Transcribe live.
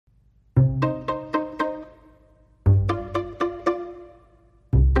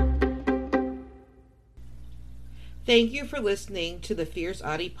Thank you for listening to the Fierce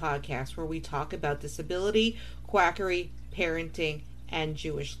Audie podcast, where we talk about disability, quackery, parenting, and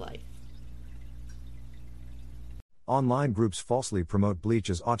Jewish life. Online groups falsely promote bleach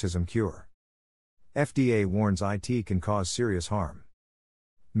as autism cure. FDA warns IT can cause serious harm.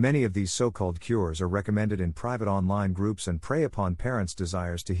 Many of these so-called cures are recommended in private online groups and prey upon parents'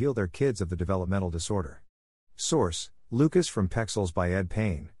 desires to heal their kids of the developmental disorder. Source: Lucas from Pexels by Ed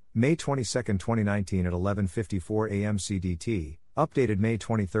Payne, May 22, 2019 at 11:54 a.m. CDT, updated May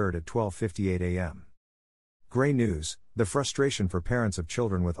 23 at 12:58 a.m. Gray News: the frustration for parents of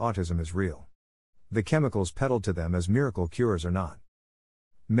children with autism is real. The chemicals peddled to them as miracle cures are not.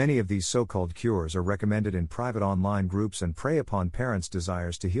 Many of these so-called cures are recommended in private online groups and prey upon parents'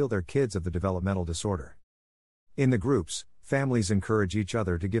 desires to heal their kids of the developmental disorder. In the groups, families encourage each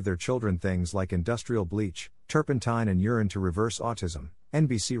other to give their children things like industrial bleach, turpentine and urine to reverse autism,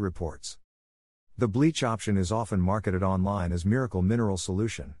 NBC reports. The bleach option is often marketed online as Miracle Mineral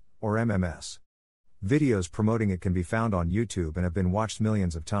Solution, or MMS. Videos promoting it can be found on YouTube and have been watched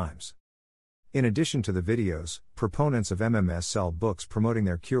millions of times. In addition to the videos, proponents of MMS sell books promoting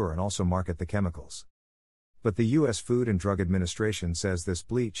their cure and also market the chemicals. But the U.S. Food and Drug Administration says this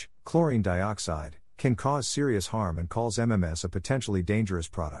bleach, chlorine dioxide, can cause serious harm and calls MMS a potentially dangerous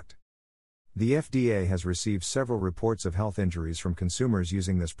product. The FDA has received several reports of health injuries from consumers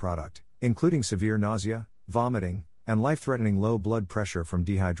using this product, including severe nausea, vomiting, and life-threatening low blood pressure from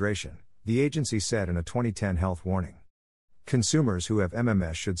dehydration, the agency said in a 2010 health warning. Consumers who have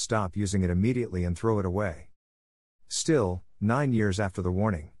MMS should stop using it immediately and throw it away. Still, 9 years after the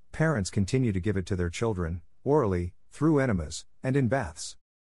warning, parents continue to give it to their children, orally, through enemas, and in baths.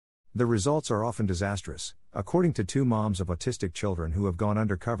 The results are often disastrous, according to 2 moms of autistic children who have gone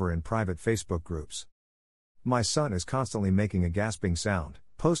undercover in private Facebook groups. "My son is constantly making a gasping sound,"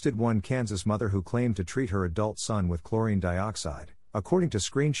 posted one Kansas mother who claimed to treat her adult son with chlorine dioxide, according to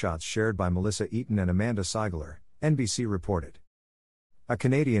screenshots shared by Melissa Eaton and Amanda Seigler, NBC reported. A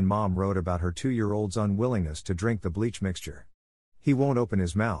Canadian mom wrote about her 2-year-old's unwillingness to drink the bleach mixture. "He won't open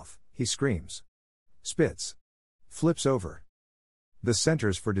his mouth, he screams. Spits. Flips over." The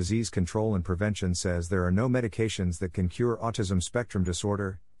Centers for Disease Control and Prevention says there are no medications that can cure autism spectrum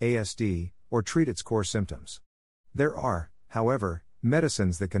disorder, ASD, or treat its core symptoms. There are, however,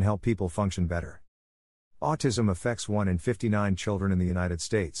 medicines that can help people function better. Autism affects 1 in 59 children in the United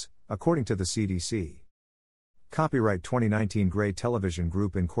States, according to the CDC. Copyright 2019 Gray Television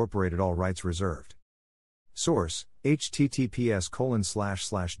Group Incorporated, all rights reserved. Source: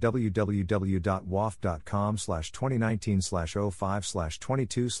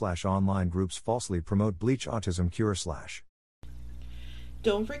 https://www.wafb.com/2019/05/22/ online groups falsely promote bleach autism cure/.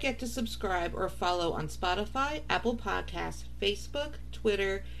 Don't forget to subscribe or follow on Spotify, Apple Podcasts, Facebook,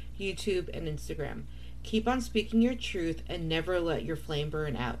 Twitter, YouTube, and Instagram. Keep on speaking your truth and never let your flame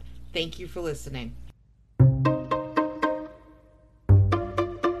burn out. Thank you for listening.